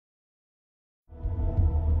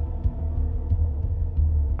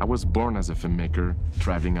I was born as a filmmaker,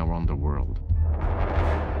 traveling around the world.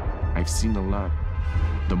 I've seen a lot.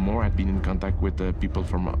 The more I've been in contact with people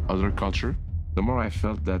from other culture, the more I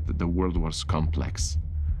felt that the world was complex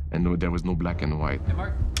and there was no black and white. Hey,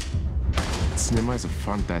 Mark. Cinema is a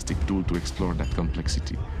fantastic tool to explore that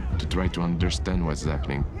complexity, to try to understand what's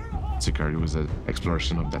happening. Sicario is an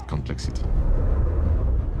exploration of that complexity.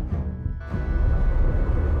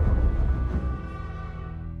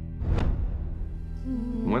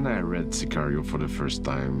 When I read Sicario for the first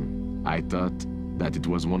time, I thought that it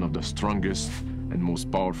was one of the strongest and most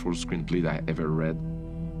powerful screenplays I ever read.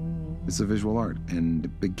 It's a visual art, and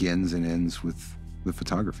it begins and ends with the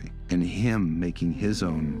photography and him making his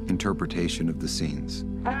own interpretation of the scenes.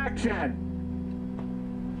 Action!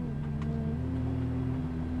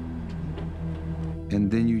 And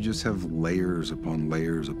then you just have layers upon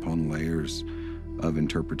layers upon layers of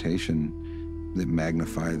interpretation that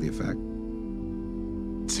magnify the effect.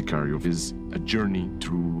 Sicario is a journey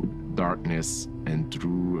through darkness and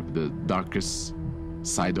through the darkest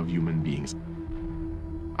side of human beings,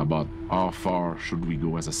 about how far should we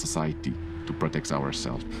go as a society to protect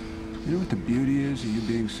ourselves. You know what the beauty is of you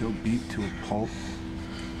being so beat to a pulp?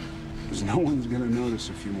 Because no one's gonna notice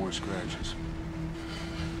a few more scratches.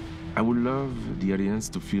 I would love the audience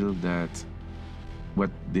to feel that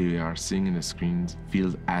what they are seeing in the screen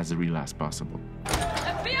feels as real as possible.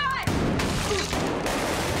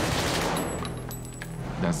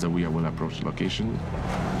 That's the way I will approach location.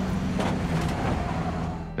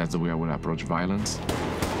 That's the way I will approach violence.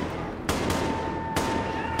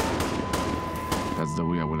 That's the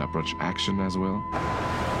way I will approach action as well.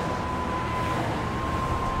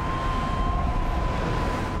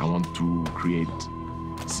 I want to create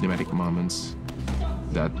cinematic moments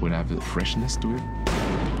that will have a freshness to it.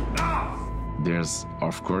 There's,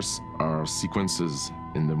 of course, our sequences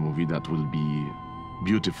in the movie that will be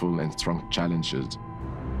beautiful and strong challenges.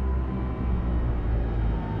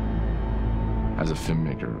 As a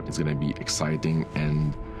filmmaker, it's gonna be exciting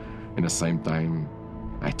and, at the same time,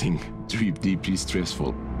 I think, deeply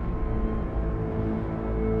stressful.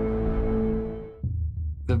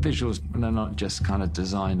 The visuals, they're not just kind of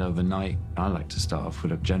designed overnight. I like to start off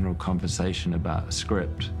with a general conversation about a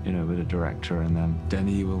script, you know, with a director, and then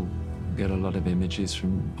Denis will get a lot of images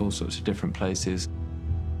from all sorts of different places.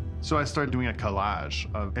 So I started doing a collage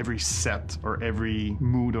of every set or every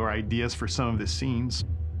mood or ideas for some of the scenes.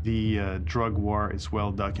 The drug war is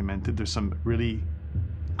well documented. There's some really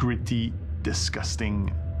gritty,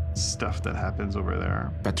 disgusting stuff that happens over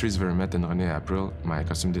there. Patrice Vermette and René April, my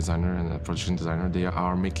costume designer and production designer, they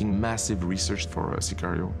are making massive research for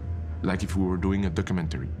Sicario, like if we were doing a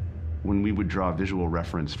documentary. When we would draw visual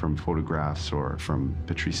reference from photographs or from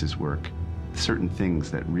Patrice's work, certain things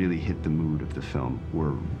that really hit the mood of the film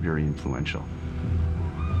were very influential.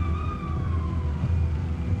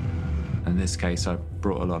 In this case, I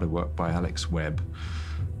brought a lot of work by Alex Webb.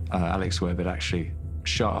 Alex Webb had actually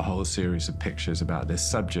shot a whole series of pictures about this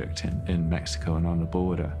subject in Mexico and on the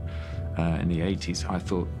border in the 80s. I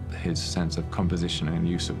thought his sense of composition and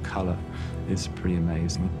use of color is pretty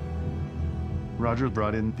amazing. Roger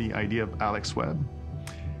brought in the idea of Alex Webb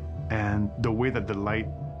and the way that the light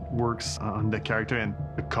works on the character and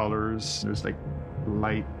the colors. There's like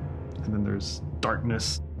light and then there's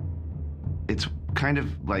darkness. It's kind of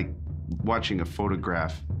like watching a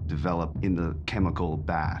photograph develop in the chemical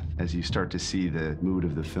bath as you start to see the mood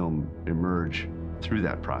of the film emerge through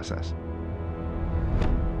that process.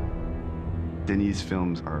 Denis'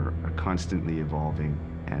 films are a constantly evolving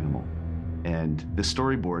animal, and the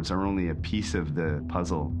storyboards are only a piece of the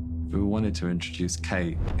puzzle. We wanted to introduce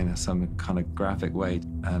Kate in some kind of graphic way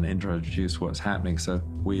and introduce what's happening, so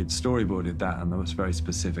we had storyboarded that, and there was very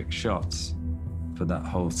specific shots for that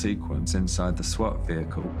whole sequence inside the SWAT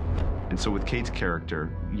vehicle. And so with Kate's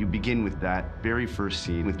character, you begin with that very first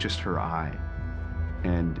scene with just her eye.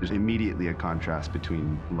 And there's immediately a contrast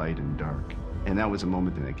between light and dark. And that was a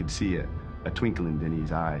moment that I could see a twinkle in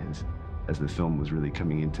Denis' eyes as the film was really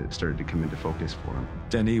started to come into focus for him.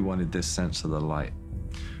 Denis wanted this sense of the light.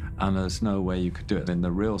 And there's no way you could do it in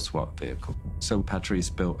the real SWAT vehicle. So Patrice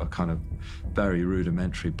built a kind of very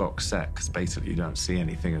rudimentary box set, because basically you don't see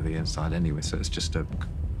anything of the inside anyway, so it's just a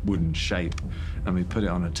wooden shape. And we put it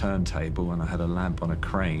on a turntable, and I had a lamp on a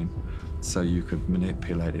crane, so you could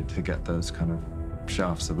manipulate it to get those kind of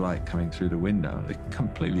shafts of light coming through the window. They're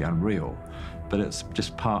completely unreal, but it's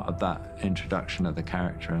just part of that introduction of the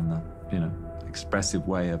character and the, you know, expressive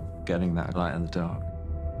way of getting that light in the dark.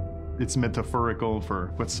 It's metaphorical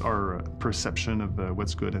for what's our perception of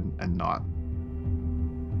what's good and not.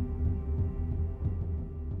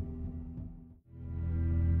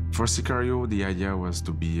 For Sicario, the idea was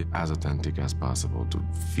to be as authentic as possible, to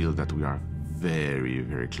feel that we are very,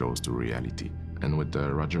 very close to reality. And with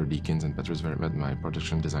Roger Deakins and Patrice Vermette, my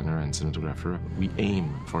production designer and cinematographer, we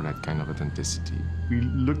aim for that kind of authenticity. We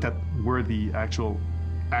looked at where the actual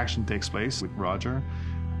action takes place with Roger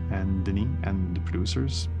and Denis and the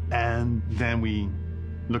producers. And then we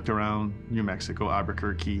looked around New Mexico,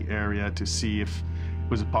 Albuquerque area to see if it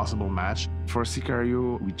was a possible match. For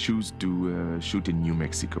Sicario, we choose to shoot in New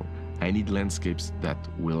Mexico. I need landscapes that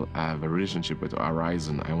will have a relationship with the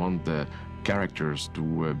horizon. I want the characters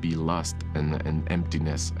to be lost in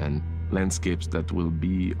emptiness, and landscapes that will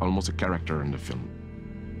be almost a character in the film.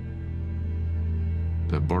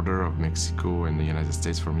 The border of Mexico and the United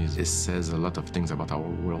States, for me, it says a lot of things about our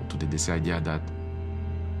world today. This idea that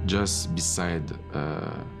just beside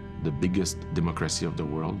the biggest democracy of the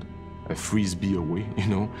world, a frisbee away,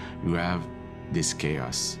 you have this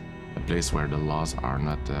chaos, a place where the laws are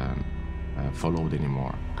not followed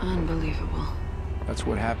anymore. Unbelievable. That's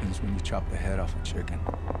what happens when you chop the head off a chicken.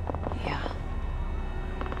 Yeah.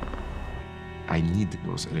 I need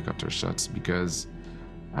those helicopter shots because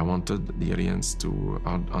I wanted the audience to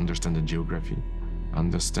understand the geography,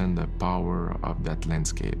 understand the power of that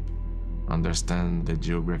landscape, understand the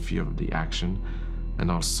geography of the action,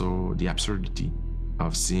 and also the absurdity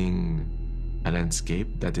of seeing a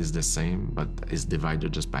landscape that is the same but is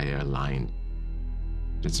divided just by a line.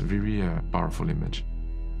 It's a very powerful image.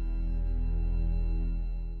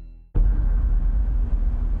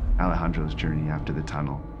 Alejandro's journey after the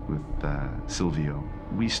tunnel with Silvio.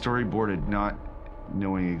 We storyboarded not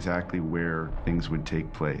knowing exactly where things would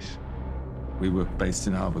take place. We were based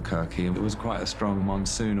in Albuquerque, and it was quite a strong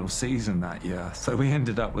monsoonal season that year. So we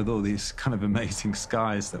ended up with all these kind of amazing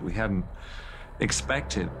skies that we hadn't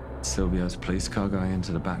expected. Silvio's police car going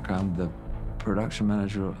into the background. The production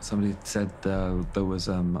manager, somebody said there was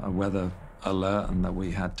a weather alert and that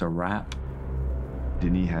we had to rap.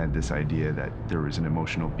 Denis had this idea that there was an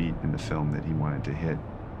emotional beat in the film that he wanted to hit,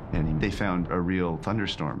 and they found a real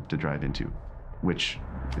thunderstorm to drive into, which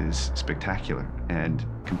is spectacular and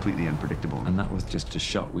completely unpredictable. And that was just a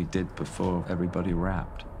shot we did before everybody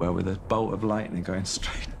rapped, where with a bolt of lightning going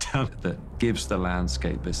straight down that gives the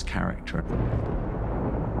landscape this character.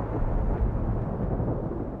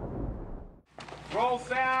 Roll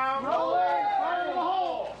sound. Rolling. Fire in the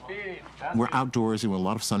hole. We're outdoors and with a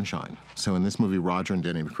lot of sunshine. So in this movie, Roger and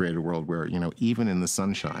Denny have created a world where, even in the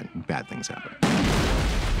sunshine, bad things happen.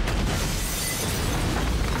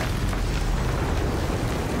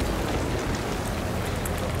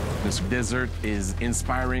 This desert is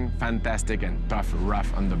inspiring, fantastic, and tough,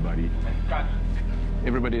 rough on the body.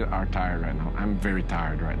 Everybody are tired right now. I'm very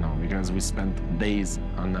tired right now because we spent days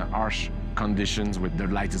on harsh conditions with the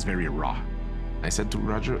light is very raw. I said to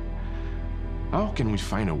Roger, how can we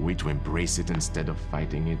find a way to embrace it instead of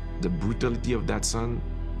fighting it? The brutality of that sun,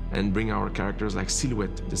 and bring our characters like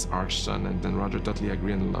Silhouette, this harsh sun, and then Roger totally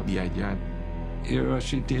agree and love the idea. You're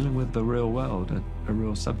actually dealing with the real world, a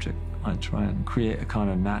real subject. I try and create a kind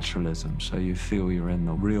of naturalism so you feel you're in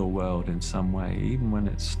the real world in some way, even when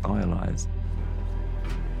it's stylized.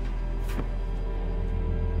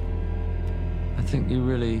 I think you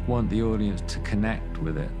really want the audience to connect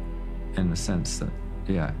with it in the sense that,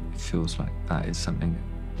 yeah, it feels like that is something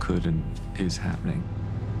that could and is happening.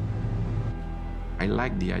 I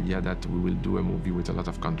like the idea that we will do a movie with a lot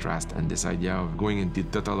of contrast and this idea of going in the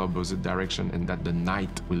total opposite direction, and that the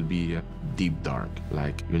night will be deep dark.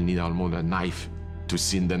 Like you'll need almost a knife to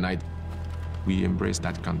see in the night. We embrace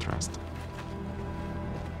that contrast.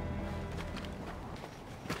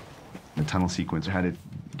 The tunnel sequence had a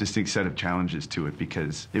distinct set of challenges to it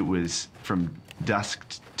because it was from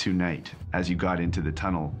dusk to night. As you got into the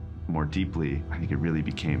tunnel more deeply, I think it really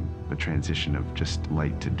became a transition of just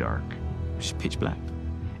light to dark. Just pitch black.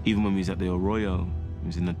 Even when we was at the Arroyo, it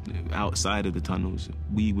was in the outside of the tunnels,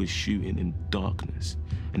 we were shooting in darkness,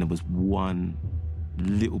 and there was one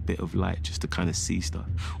little bit of light just to kind of see stuff.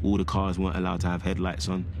 All the cars weren't allowed to have headlights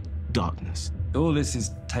on. Darkness. All this is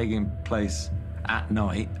taking place at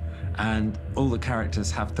night, and all the characters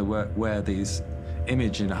have to wear these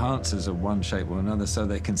image enhancers of one shape or another so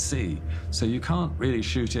they can see. So you can't really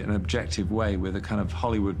shoot it in an objective way with a kind of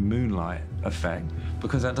Hollywood moonlight effect,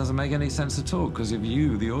 because that doesn't make any sense at all, because if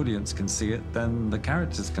you, the audience, can see it, then the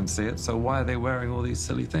characters can see it, so why are they wearing all these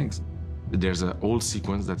silly things? There's an old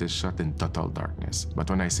sequence that is shot in total darkness. But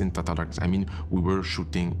when I say in total darkness, I mean we were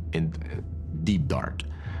shooting in deep dark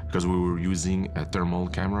because we were using a thermal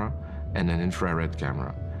camera and an infrared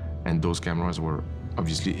camera. And those cameras were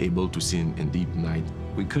obviously able to see in deep night.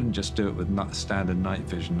 We couldn't just do it with standard night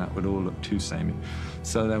vision. That would all look too samey.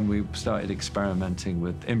 So then we started experimenting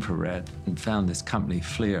with infrared and found this company,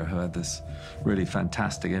 FLIR, who had this really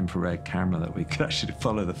fantastic infrared camera that we could actually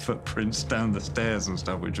follow the footprints down the stairs and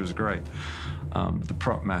stuff, which was great. The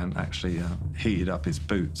prop man actually heated up his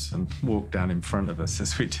boots and walked down in front of us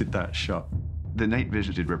as we did that shot. The night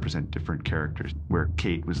vision did represent different characters, where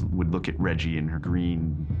Kate would look at Reggie in her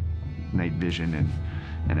green night vision,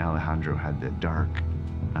 and Alejandro had the dark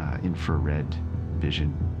infrared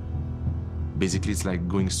vision. Basically, it's like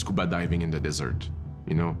going scuba diving in the desert,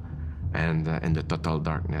 you know, and in the total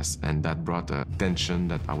darkness, and that brought a tension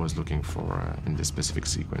that I was looking for in this specific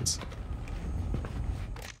sequence.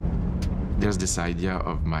 There's this idea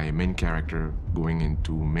of my main character going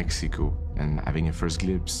into Mexico and having a first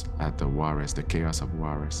glimpse at the Juarez, the chaos of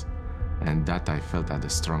Juarez. And that I felt had a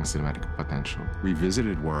strong cinematic potential. We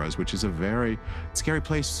visited Juarez, which is a very scary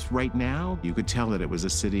place right now. You could tell that it was a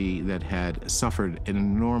city that had suffered an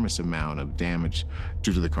enormous amount of damage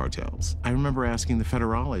due to the cartels. I remember asking the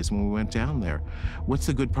federales when we went down there, what's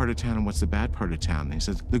the good part of town and what's the bad part of town? And they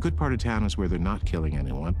said, the good part of town is where they're not killing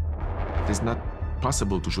anyone. It's not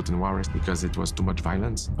possible to shoot in Juarez because it was too much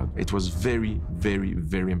violence. But it was very, very,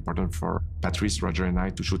 very important for Patrice, Roger, and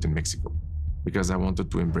I to shoot in Mexico, because I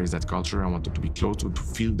wanted to embrace that culture. I wanted to be close to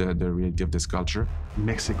feel the reality of this culture.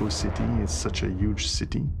 Mexico City is such a huge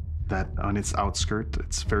city that on its outskirts,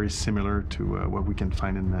 it's very similar to what we can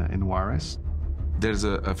find in Juarez. There's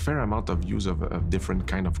a fair amount of use of different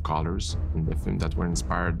kind of colors in the film that were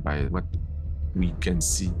inspired by what we can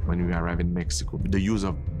see when we arrive in Mexico. The use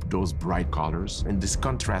of those bright colors and this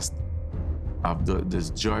contrast of this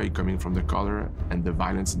joy coming from the color and the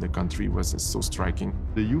violence in the country was so striking.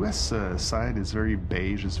 The U.S. Side is very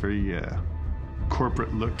beige, it's very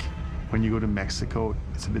corporate look. When you go to Mexico,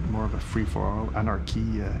 it's a bit more of a free-for-all,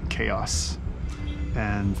 anarchy, chaos.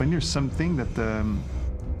 And when there's something that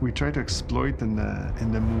we try to exploit in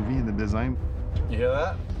the movie, in the design. You hear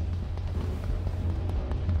that?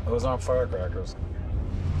 Those aren't firecrackers.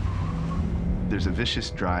 There's a vicious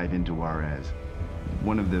drive into Juarez.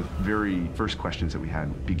 One of the very first questions that we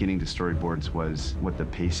had beginning to storyboards was what the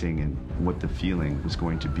pacing and what the feeling was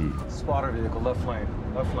going to be. Spotter vehicle, left lane,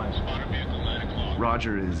 left lane. Spotter vehicle, 9 o'clock.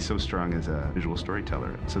 Roger is so strong as a visual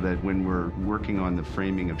storyteller, so that when we're working on the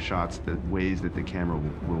framing of shots, the ways that the camera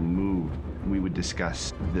will move, we would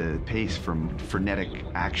discuss the pace from frenetic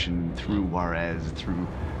action through Juarez, through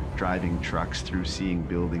driving trucks, through seeing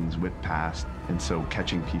buildings whip past, and so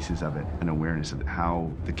catching pieces of it, an awareness of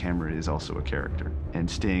how the camera is also a character, and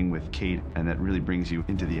staying with Kate, and that really brings you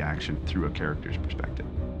into the action through a character's perspective.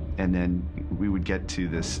 And then we would get to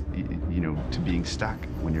this, you know, to being stuck.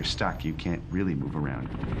 When you're stuck, you can't really move around.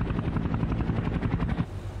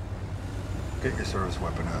 Get your service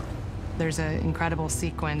weapon out. There's an incredible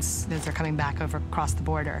sequence as they're coming back over across the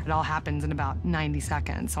border. It all happens in about 90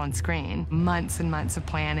 seconds on screen. Months and months of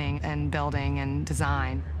planning and building and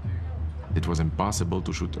design. It was impossible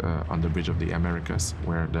to shoot on the Bridge of the Americas,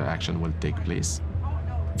 where the action will take place,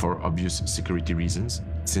 for obvious security reasons.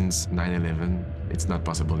 Since 9/11, it's not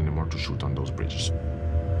possible anymore to shoot on those bridges.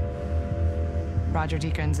 Roger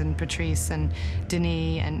Deakins and Patrice and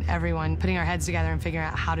Denis and everyone putting our heads together and figuring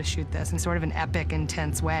out how to shoot this in sort of an epic,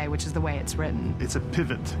 intense way, which is the way it's written. It's a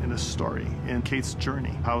pivot in a story, in Kate's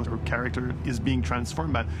journey, how her character is being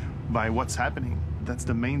transformed by what's happening. That's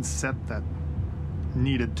the main set that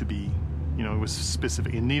needed to be, you know, it was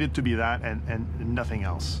specific. It needed to be that and nothing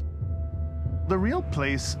else. The real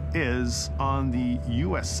place is on the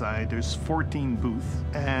U.S. side. There's 14 booths,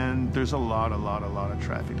 and there's a lot of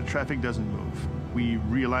traffic. The traffic doesn't move. We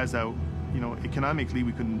realized that, you know, economically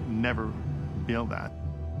we could never build that.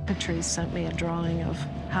 Patrice sent me a drawing of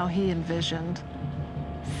how he envisioned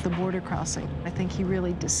the border crossing. I think he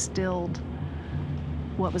really distilled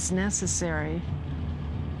what was necessary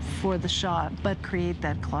for the shot, but create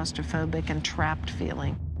that claustrophobic and trapped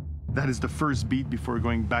feeling. That is the first beat before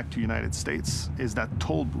going back to United States, is that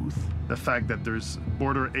toll booth. The fact that there's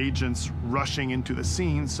border agents rushing into the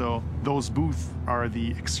scene, so those booths are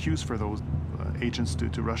the excuse for those agents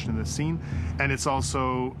to rush into the scene. And it's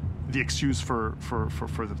also the excuse for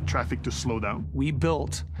the traffic to slow down. We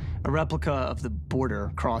built a replica of the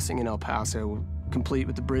border crossing in El Paso, complete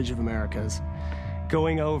with the Bridge of Americas,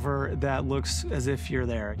 going over that looks as if you're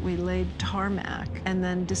there. We laid tarmac and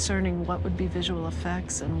then discerning what would be visual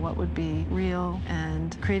effects and what would be real,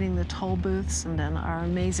 and creating the toll booths, and then our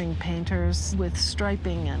amazing painters with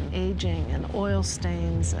striping and aging and oil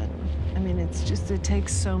stains. And I mean, it's just, it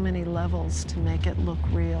takes so many levels to make it look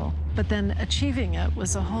real. But then achieving it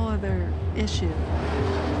was a whole other issue.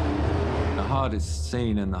 The hardest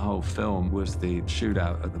scene in the whole film was the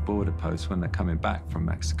shootout at the border post when they're coming back from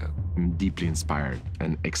Mexico. I'm deeply inspired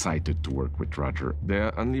and excited to work with Roger.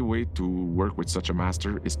 The only way to work with such a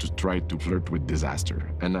master is to try to flirt with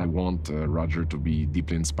disaster. And I want Roger to be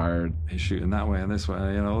deeply inspired. He's shooting that way and this way,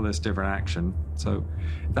 you know, all this different action. So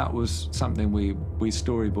that was something we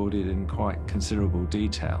storyboarded in quite considerable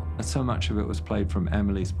detail. And so much of it was played from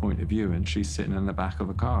Emily's point of view, and she's sitting in the back of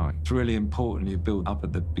a car. It's really important you build up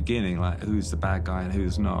at the beginning, like who's the bad guy and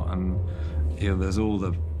who's not. And, you know, there's all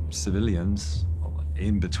the civilians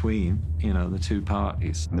in between, you know, the two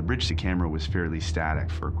parties. And the bridge to camera was fairly static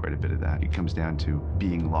for quite a bit of that. It comes down to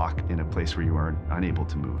being locked in a place where you are unable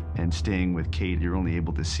to move. And staying with Kate, you're only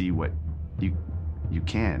able to see what you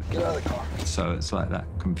can. Get out of the car. So it's like that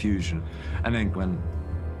confusion. And then when,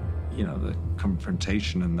 you know, the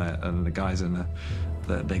confrontation and the guys in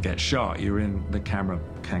they get shot, you're in, the camera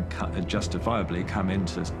can justifiably come in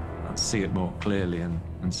to see it more clearly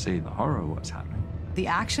and see the horror of what's happening. The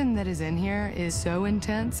action that is in here is so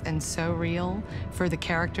intense and so real for the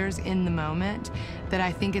characters in the moment that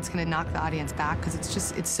I think it's going to knock the audience back because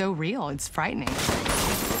it's so real. It's frightening.